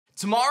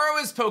Tomorrow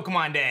is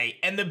Pokemon Day,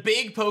 and the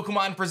big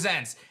Pokemon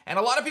presents, and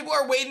a lot of people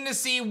are waiting to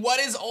see what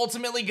is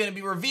ultimately going to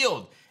be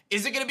revealed.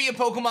 Is it going to be a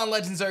Pokemon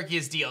Legends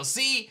Arceus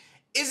DLC?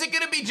 Is it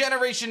going to be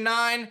Generation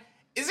 9?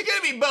 Is it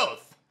going to be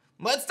both?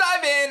 Let's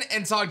dive in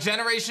and talk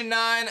Generation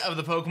 9 of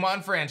the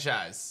Pokemon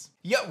franchise.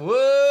 Yo,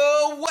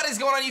 whoa, what is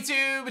going on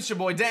YouTube? It's your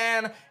boy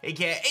Dan,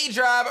 aka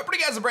A-Drive. I'm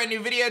bringing you guys a brand new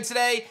video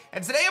today,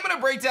 and today I'm going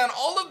to break down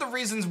all of the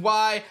reasons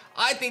why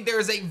I think there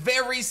is a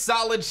very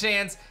solid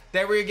chance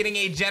that we're getting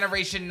a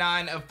Generation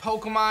 9 of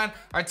Pokemon.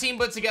 Our team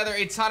put together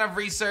a ton of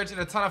research and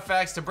a ton of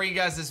facts to bring you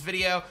guys this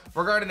video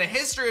regarding the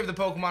history of the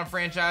Pokemon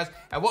franchise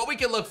and what we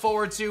can look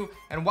forward to,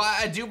 and why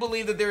I do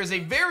believe that there is a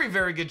very,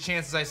 very good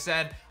chance, as I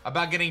said,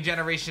 about getting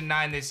Generation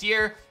 9 this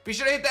year. Be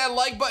sure to hit that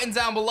like button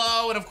down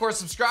below, and of course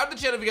subscribe to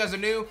the channel if you guys are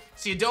new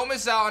so you don't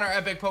miss out on our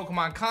epic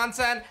Pokemon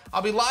content.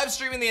 I'll be live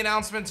streaming the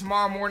announcement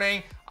tomorrow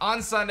morning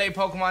on Sunday,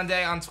 Pokemon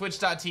Day, on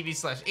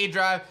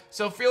twitch.tv/ADrive.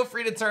 So feel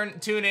free to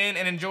tune in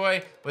and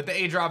enjoy with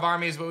the A-Drive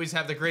army, as we always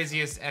have the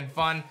craziest and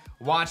fun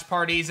watch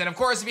parties. And of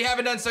course, if you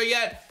haven't done so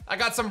yet, I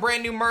got some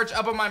brand new merch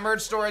up on my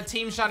merch store at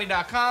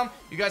teamshiny.com.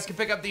 You guys can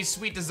pick up these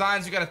sweet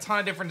designs. We got a ton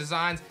of different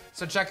designs,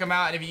 so check them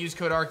out. And if you use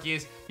code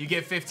Arceus, you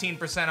get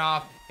 15%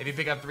 off if you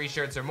pick up 3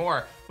 shirts or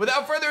more.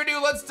 Without further ado,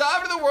 let's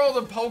dive into the world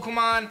of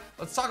Pokemon.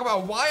 Let's talk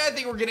about why I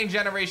think we're getting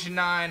Generation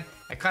 9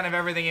 and kind of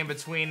everything in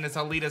between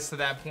that'll lead us to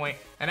that point.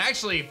 And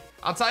actually,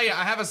 I'll tell you,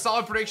 I have a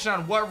solid prediction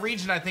on what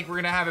region I think we're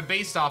gonna have it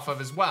based off of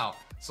as well.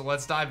 So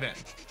let's dive in.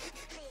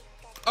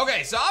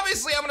 Okay, so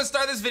obviously I'm gonna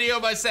start this video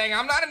by saying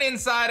I'm not an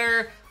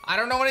insider. I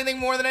don't know anything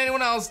more than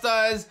anyone else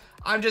does.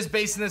 I'm just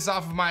basing this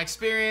off of my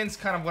experience,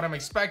 kind of what I'm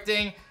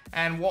expecting,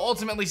 and we'll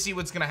ultimately see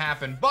what's gonna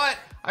happen. But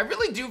I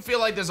really do feel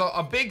like there's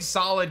a big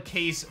solid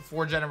case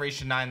for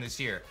Generation 9 this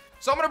year.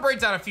 So I'm gonna break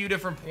down a few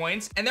different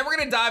points, and then we're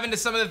gonna dive into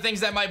some of the things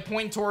that might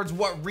point towards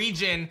what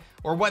region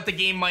or what the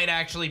game might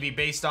actually be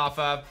based off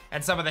of,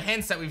 and some of the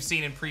hints that we've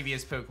seen in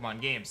previous Pokemon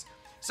games.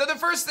 So the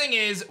first thing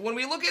is, when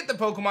we look at the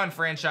Pokemon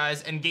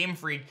franchise and Game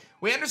Freak,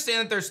 we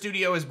understand that their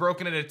studio is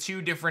broken into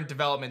 2 different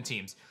development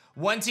teams.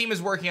 One team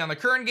is working on the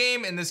current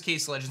game, in this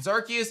case Legends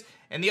Arceus,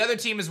 and the other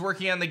team is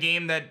working on the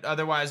game that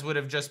otherwise would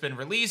have just been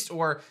released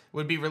or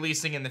would be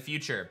releasing in the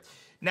future.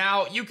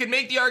 Now, you could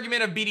make the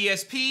argument of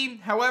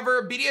BDSP,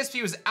 however,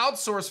 BDSP was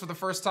outsourced for the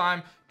first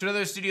time to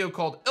another studio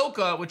called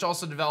Ilka, which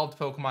also developed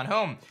Pokemon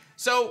Home.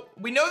 So,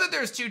 we know that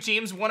there's 2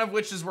 teams, one of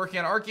which is working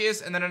on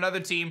Arceus, and then another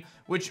team,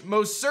 which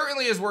most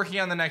certainly is working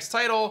on the next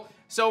title.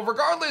 So,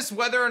 regardless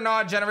whether or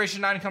not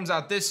Generation 9 comes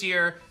out this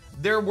year,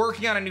 they're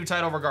working on a new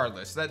title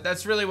regardless.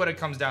 That's really what it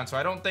comes down to.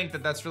 I don't think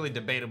that that's really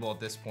debatable at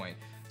this point.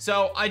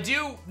 So, I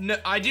do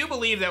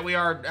believe that we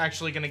are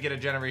actually going to get a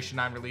Generation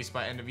 9 release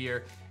by end of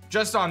year,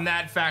 just on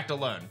that fact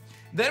alone.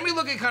 Then we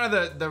look at kind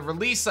of the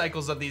release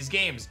cycles of these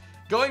games.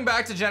 Going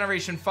back to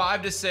Generation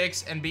 5 to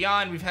 6 and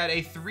beyond, we've had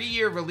a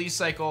 3-year release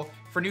cycle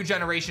for new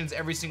generations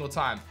every single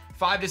time.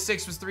 5 to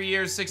 6 was 3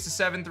 years, 6 to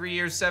 7, 3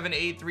 years, 7 to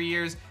 8, 3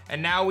 years, and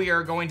now we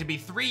are going to be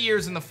 3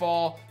 years in the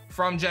fall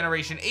from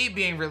Generation 8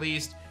 being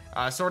released,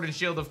 Sword and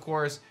Shield of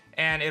course,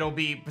 and it'll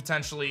be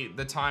potentially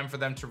the time for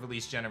them to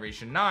release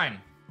Generation 9.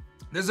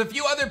 There's a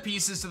few other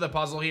pieces to the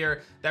puzzle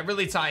here that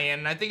really tie in,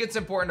 and I think it's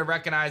important to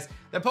recognize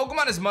that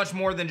Pokemon is much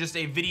more than just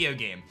a video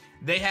game.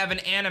 They have an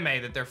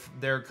anime that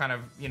they're kind of,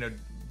 you know,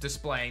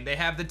 displaying. They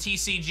have the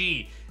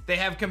TCG. They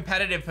have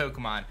competitive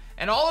Pokemon.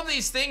 And all of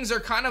these things are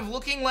kind of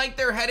looking like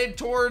they're headed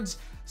towards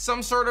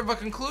some sort of a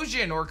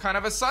conclusion or kind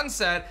of a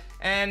sunset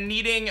and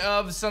needing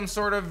of some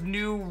sort of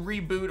new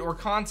reboot or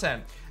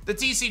content. The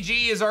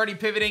TCG is already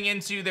pivoting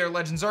into their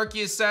Legends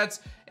Arceus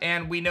sets,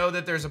 and we know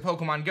that there's a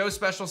Pokemon Go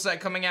special set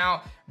coming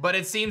out, but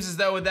it seems as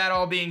though with that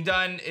all being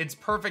done, it's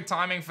perfect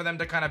timing for them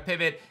to kind of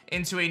pivot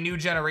into a new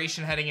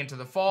generation heading into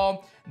the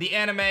fall. The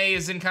anime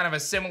is in kind of a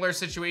similar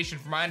situation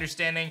from my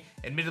understanding.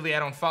 Admittedly, I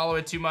don't follow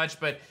it too much,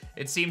 but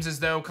it seems as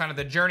though kind of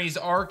the Journey's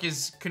arc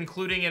is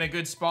concluding in a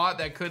good spot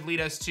that could lead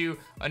us to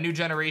a new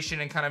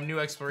generation and kind of new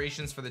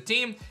explorations for the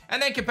team.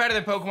 And then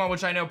competitive Pokemon,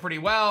 which I know pretty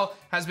well,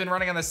 has been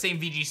running on the same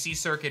VGC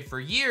circuit for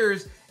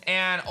years.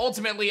 And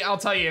ultimately, I'll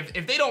tell you,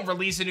 if they don't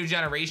release a new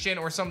generation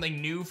or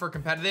something new for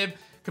competitive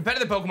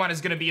Pokemon is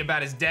going to be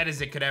about as dead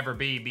as it could ever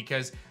be,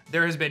 because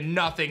there has been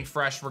nothing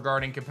fresh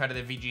regarding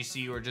competitive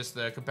VGC or just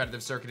the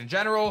competitive circuit in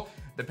general.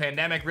 The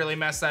pandemic really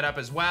messed that up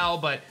as well,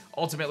 but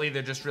ultimately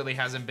there just really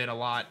hasn't been a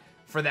lot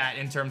for that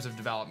in terms of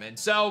development.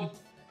 So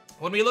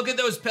when we look at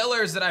those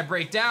pillars that I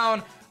break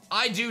down,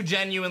 I do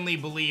genuinely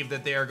believe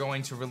that they are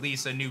going to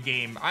release a new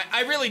game.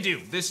 I really do.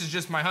 This is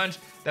just my hunch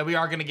that we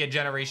are going to get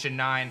Generation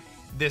 9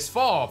 this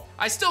fall.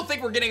 I still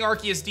think we're getting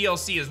Arceus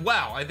DLC as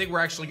well. I think we're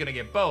actually going to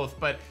get both,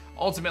 but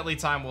ultimately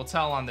time will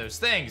tell on those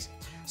things.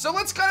 So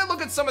let's kind of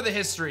look at some of the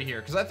history here,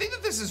 because I think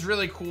that this is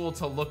really cool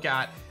to look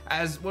at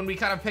as when we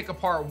kind of pick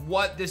apart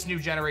what this new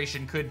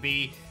generation could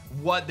be,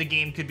 what the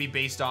game could be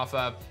based off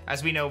of.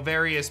 As we know,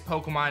 various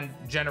Pokemon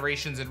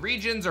generations and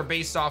regions are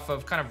based off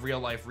of kind of real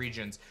life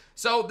regions.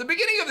 So the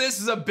beginning of this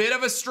is a bit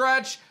of a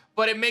stretch,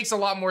 but it makes a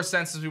lot more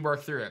sense as we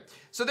work through it.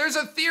 So there's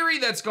a theory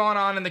that's gone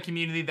on in the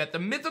community that the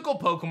mythical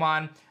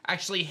Pokemon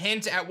actually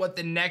hint at what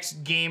the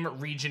next game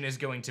region is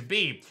going to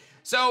be.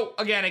 So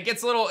again,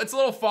 it's a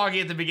little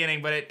foggy at the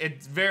beginning, but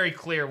it's very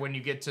clear when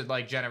you get to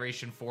like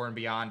Generation 4 and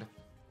beyond.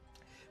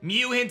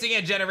 Mew hinting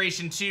at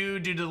Generation 2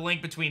 due to the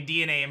link between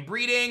DNA and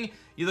breeding.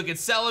 You look at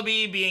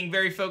Celebi being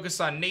very focused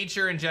on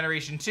nature in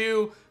Generation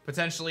 2,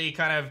 potentially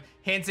kind of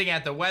hinting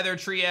at the weather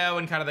trio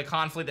and kind of the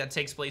conflict that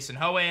takes place in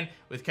Hoenn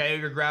with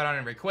Kyogre, Groudon,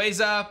 and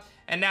Rayquaza.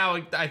 And now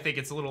I think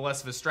it's a little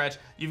less of a stretch.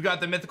 You've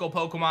got the mythical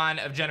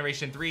Pokemon of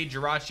Generation 3,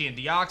 Jirachi and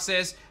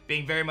Deoxys,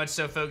 being very much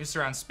so focused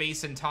around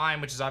space and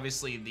time, which is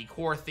obviously the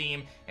core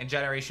theme in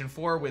Generation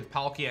 4 with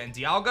Palkia and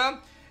Dialga.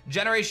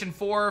 Generation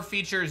 4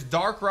 features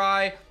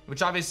Darkrai,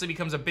 which obviously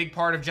becomes a big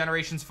part of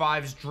Generation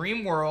 5's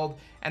Dream World.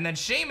 And then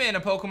Shaman,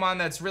 a Pokemon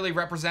that's really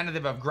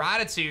representative of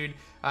gratitude,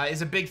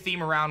 is a big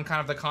theme around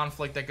kind of the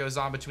conflict that goes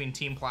on between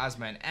Team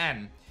Plasma and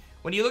N.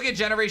 When you look at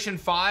Generation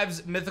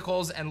 5's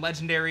mythicals and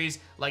legendaries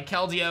like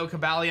Keldeo,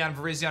 Cobalion,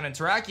 Virizion, and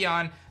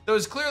Terrakion,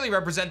 those clearly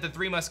represent the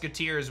Three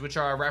Musketeers, which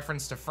are a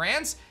reference to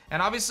France.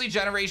 And obviously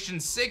Generation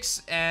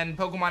 6 and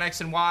Pokemon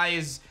X and Y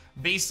is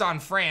based on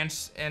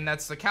France, and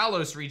that's the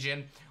Kalos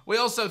region. We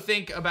also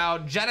think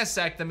about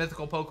Genesect, the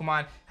mythical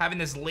Pokemon, having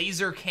this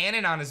laser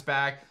cannon on his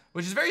back,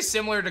 which is very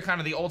similar to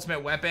kind of the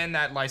ultimate weapon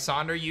that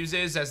Lysander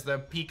uses as the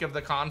peak of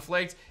the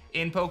conflict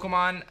in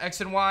Pokemon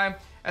X and Y,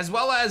 as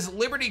well as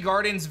Liberty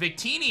Garden's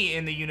Victini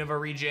in the Unova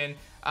region.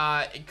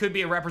 It could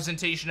be a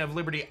representation of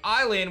Liberty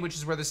Island, which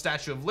is where the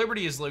Statue of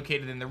Liberty is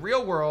located in the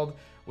real world,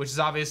 which is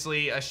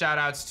obviously a shout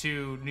outs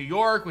to New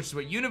York, which is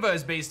what Unova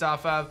is based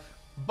off of,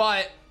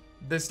 but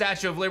the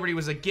Statue of Liberty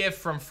was a gift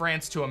from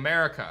France to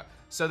America.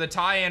 So the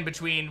tie-in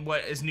between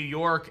what is New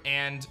York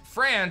and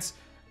France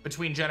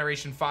between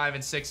Generation 5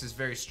 and 6 is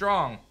very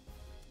strong.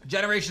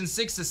 Generation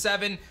 6 to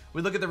 7,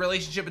 we look at the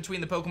relationship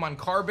between the Pokemon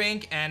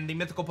Carbink and the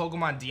mythical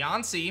Pokemon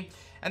Deontay.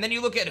 And then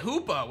you look at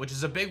Hoopa, which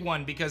is a big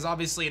one because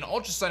obviously in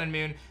Ultra Sun and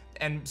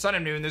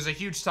Moon, there's a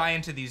huge tie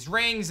into these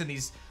rings and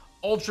these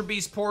Ultra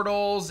Beast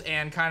portals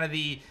and kind of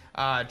the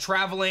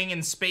traveling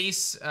in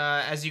space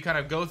as you kind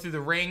of go through the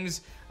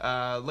rings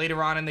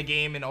later on in the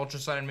game in Ultra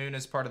Sun and Moon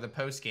as part of the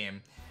post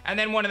game. And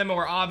then one of the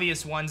more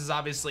obvious ones is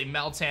obviously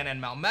Meltan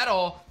and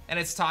Melmetal, and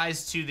its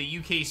ties to the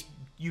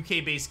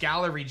UK-based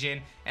Galar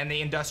region and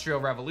the Industrial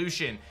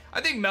Revolution.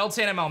 I think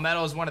Meltan and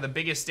Melmetal is one of the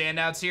biggest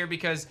standouts here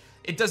because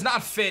it does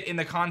not fit in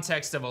the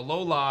context of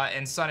Alola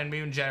and Sun and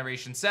Moon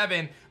Generation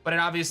 7, but it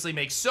obviously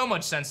makes so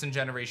much sense in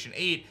Generation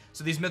 8,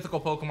 so these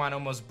mythical Pokemon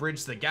almost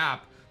bridge the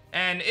gap.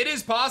 And it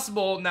is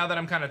possible, now that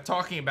I'm kind of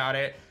talking about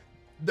it,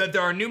 that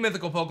there are new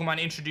mythical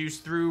Pokemon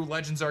introduced through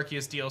Legends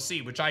Arceus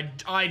DLC, which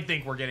I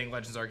think we're getting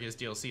Legends Arceus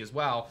DLC as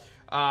well,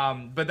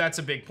 but that's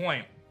a big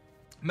point.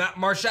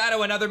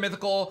 Marshadow, another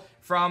mythical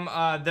from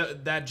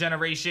that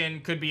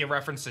generation, could be a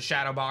reference to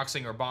shadow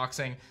boxing or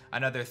boxing,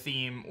 another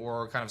theme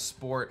or kind of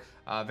sport,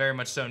 very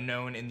much so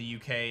known in the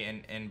UK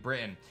and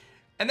Britain.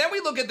 And then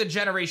we look at the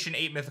Generation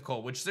 8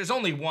 mythical, which there's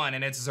only one,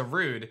 and it's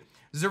Zarude.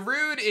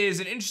 Zarude is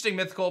an interesting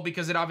mythical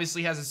because it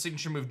obviously has a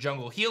signature move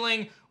Jungle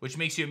Healing, which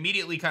makes you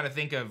immediately kind of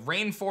think of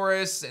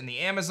rainforests and the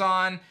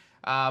Amazon,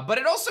 but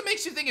it also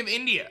makes you think of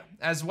India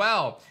as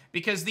well,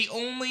 because the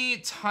only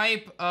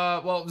type,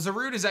 well,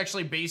 Zarude is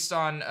actually based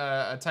on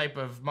a type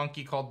of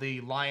monkey called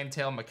the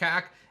lion-tailed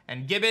macaque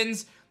and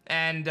gibbons,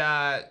 and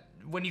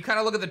when you kind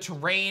of look at the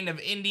terrain of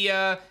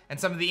India and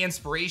some of the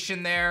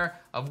inspiration there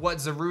of what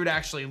Zarude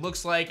actually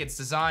looks like, its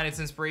design, its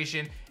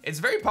inspiration, it's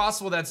very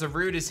possible that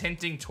Zarude is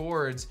hinting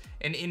towards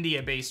an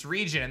India-based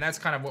region, and that's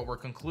kind of what we're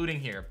concluding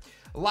here.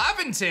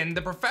 Laventon,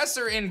 the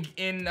professor in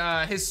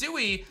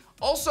Hisui,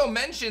 also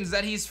mentions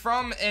that he's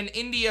from an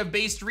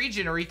India-based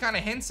region, or he kind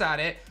of hints at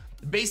it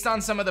based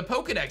on some of the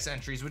Pokedex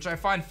entries, which I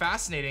find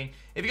fascinating.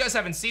 If you guys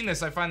haven't seen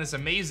this, I find this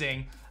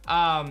amazing.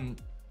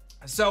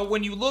 So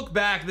when you look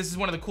back, this is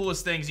one of the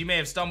coolest things. You may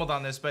have stumbled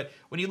on this, but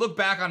when you look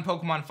back on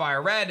Pokemon Fire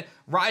Red,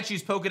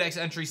 Raichu's Pokedex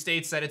entry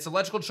states that its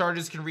electrical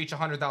charges can reach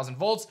 100,000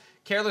 volts.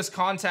 Careless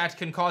contact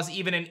can cause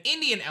even an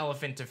Indian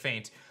elephant to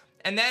faint.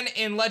 And then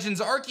in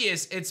Legends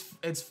Arceus,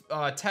 its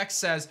text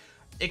says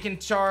it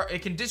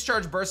can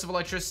discharge bursts of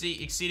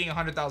electricity exceeding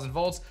 100,000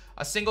 volts.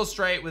 A single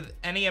strike with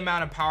any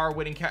amount of power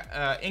would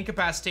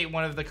incapacitate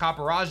one of the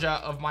Caparaja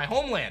of my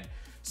homeland.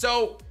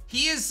 So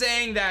he is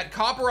saying that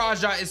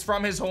Caparaja is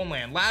from his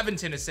homeland.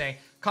 Laventon is saying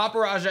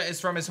Caparaja is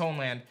from his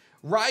homeland.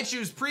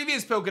 Raichu's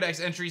previous Pokedex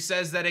entry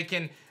says that it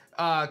can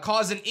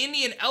cause an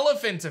Indian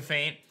elephant to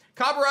faint.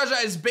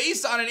 Caparaja is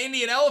based on an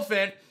Indian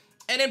elephant.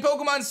 And in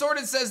Pokemon Sword,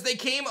 it says they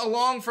came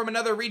along from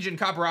another region,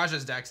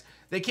 Caparaja's dex.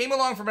 They came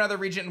along from another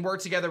region and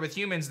worked together with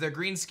humans. Their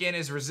green skin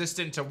is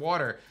resistant to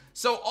water.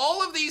 So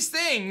all of these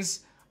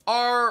things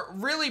are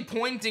really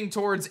pointing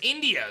towards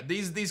India,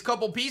 these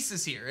couple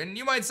pieces here. And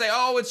you might say,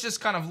 oh, it's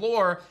just kind of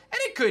lore, and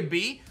it could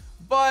be,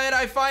 but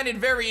I find it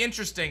very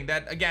interesting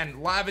that, again,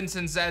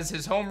 Laventon says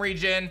his home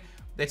region,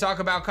 they talk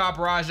about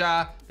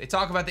Caparaja, they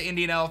talk about the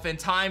Indian elephant,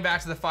 tying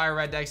back to the Fire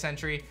Red Dex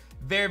entry.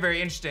 Very,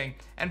 very interesting.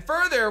 And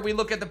further, we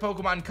look at the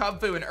Pokemon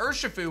Kubfu and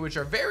Urshifu, which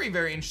are very,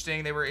 very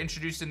interesting. They were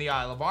introduced in the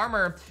Isle of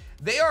Armor.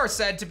 They are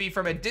said to be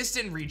from a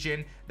distant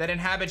region that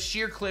inhabits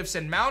sheer cliffs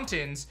and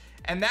mountains.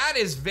 And that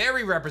is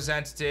very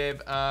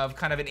representative of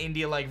kind of an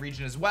India-like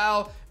region as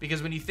well,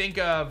 because when you think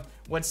of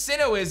what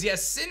Sinnoh is,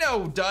 yes,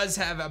 Sinnoh does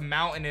have a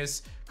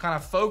mountainous kind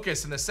of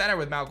focus in the center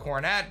with Mount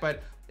Coronet,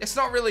 but it's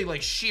not really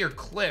like sheer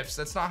cliffs.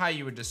 That's not how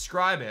you would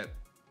describe it.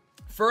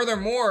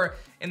 Furthermore,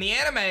 in the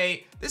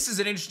anime, this is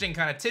an interesting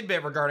kind of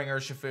tidbit regarding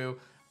Urshifu,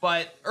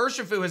 but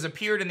Urshifu has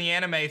appeared in the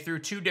anime through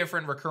 2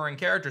 different recurring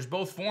characters,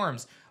 both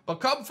forms. But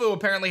Kubfu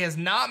apparently has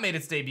not made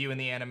its debut in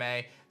the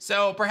anime,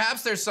 so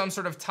perhaps there's some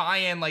sort of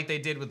tie-in like they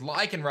did with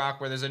Lycanroc,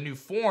 where there's a new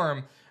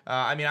form.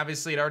 I mean,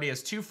 obviously it already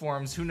has 2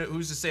 forms.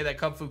 Who's to say that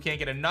Kubfu can't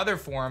get another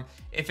form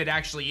if it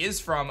actually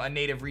is from a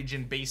native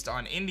region based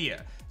on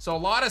India? So a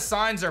lot of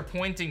signs are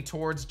pointing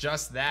towards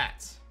just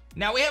that.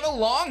 Now, we have a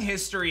long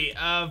history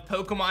of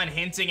Pokemon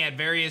hinting at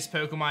various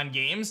Pokemon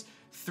games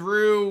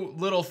through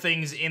little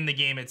things in the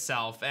game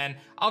itself, and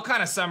I'll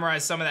kind of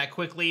summarize some of that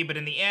quickly. But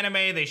in the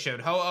anime, they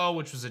showed Ho-Oh,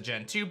 which was a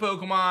Gen 2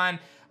 Pokemon.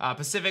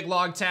 Pacific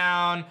Log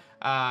Town,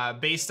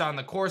 based on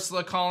the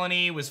Corsola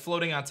colony, was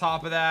floating on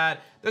top of that.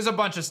 There's a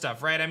bunch of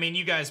stuff, right? I mean,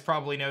 you guys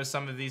probably know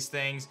some of these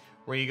things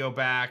where you go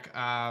back.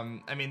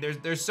 I mean,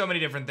 there's so many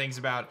different things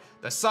about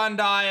the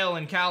Sundial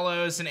and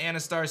Kalos and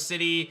Anastar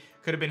City.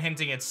 Could have been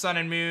hinting at Sun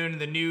and Moon,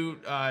 the new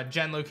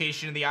gen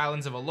location of the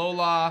islands of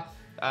Alola.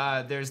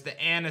 There's the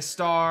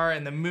Anastar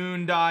and the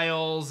Moon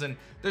Dials, and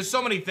there's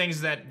so many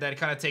things that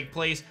kind of take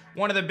place.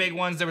 One of the big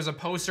ones, there was a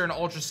poster in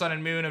Ultra Sun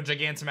and Moon of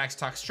Gigantamax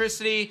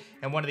Toxtricity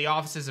and one of the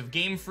offices of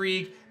Game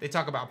Freak. They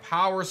talk about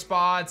power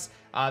spots.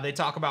 They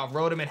talk about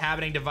Rotom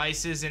inhabiting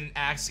devices and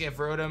ask if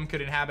Rotom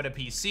could inhabit a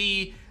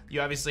PC.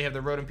 You obviously have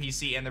the Rotom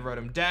PC and the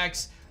Rotom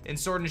Dex. In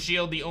Sword and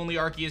Shield, the only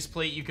Arceus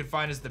plate you could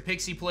find is the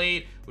Pixie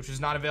plate, which was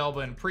not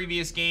available in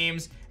previous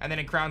games. And then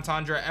in Crown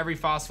Tundra, every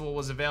fossil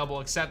was available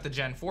except the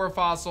Gen 4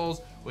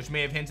 fossils, which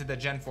may have hinted that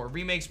Gen 4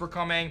 remakes were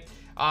coming.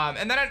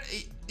 And then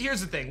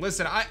here's the thing.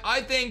 Listen,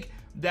 I think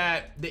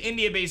that the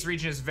India-based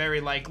region is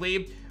very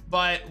likely,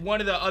 but one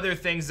of the other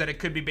things that it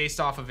could be based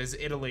off of is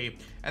Italy.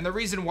 And the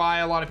reason why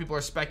a lot of people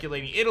are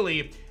speculating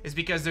Italy is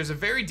because there's a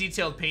very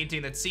detailed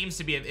painting that seems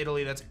to be of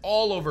Italy that's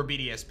all over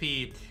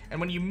BDSP. And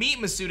when you meet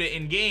Masuda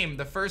in-game,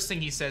 the first thing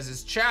he says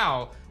is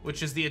ciao,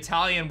 which is the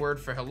Italian word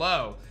for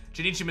hello.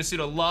 Junichi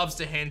Masuda loves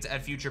to hint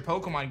at future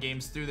Pokemon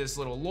games through this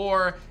little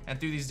lore and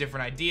through these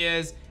different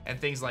ideas and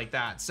things like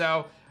that.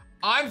 So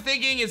I'm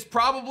thinking it's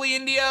probably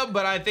India,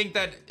 but I think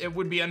that it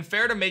would be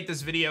unfair to make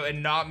this video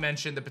and not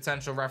mention the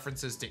potential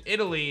references to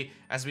Italy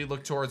as we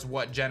look towards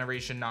what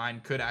Generation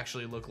 9 could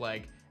actually look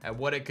like and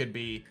what it could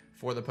be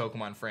for the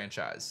Pokemon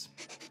franchise.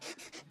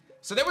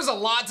 So there was a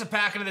lot to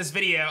pack into this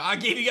video. I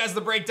gave you guys the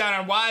breakdown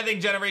on why I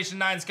think Generation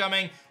 9 is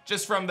coming,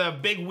 just from the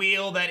big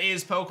wheel that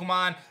is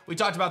Pokemon. We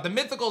talked about the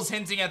Mythicals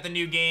hinting at the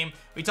new game.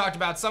 We talked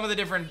about some of the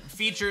different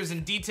features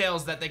and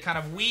details that they kind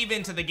of weave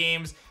into the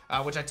games,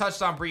 which I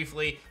touched on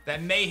briefly,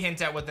 that may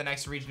hint at what the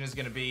next region is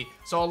going to be.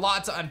 So a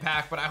lot to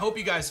unpack, but I hope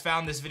you guys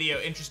found this video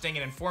interesting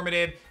and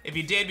informative. If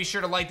you did, be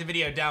sure to like the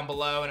video down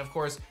below, and of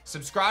course,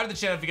 subscribe to the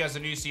channel if you guys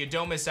are new so you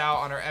don't miss out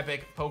on our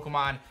epic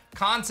Pokemon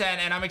content.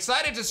 And I'm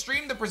excited to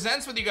stream the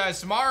presents with you guys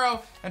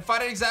tomorrow and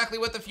find out exactly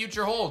what the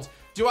future holds.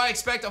 Do I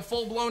expect a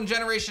full-blown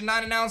Generation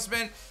 9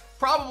 announcement?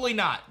 Probably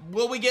not.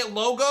 Will we get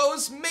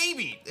logos?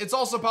 Maybe. It's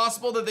also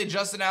possible that they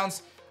just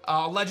announced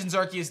Legends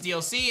Arceus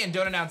DLC and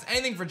don't announce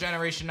anything for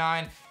Generation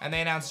 9, and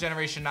they announce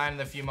Generation 9 in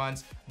a few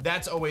months.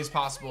 That's always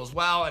possible as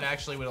well, and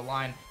actually would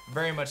align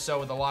very much so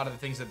with a lot of the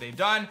things that they've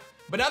done.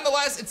 But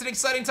nonetheless, it's an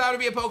exciting time to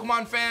be a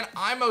Pokemon fan.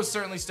 I'm most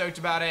certainly stoked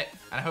about it,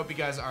 and I hope you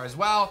guys are as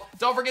well.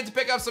 Don't forget to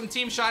pick up some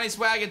Team Shiny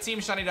swag at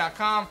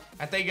teamshiny.com,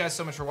 and thank you guys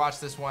so much for watching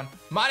this one.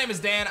 My name is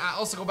Dan. I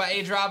also go by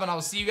ADrob, and I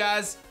will see you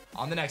guys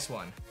on the next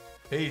one.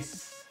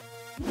 Peace.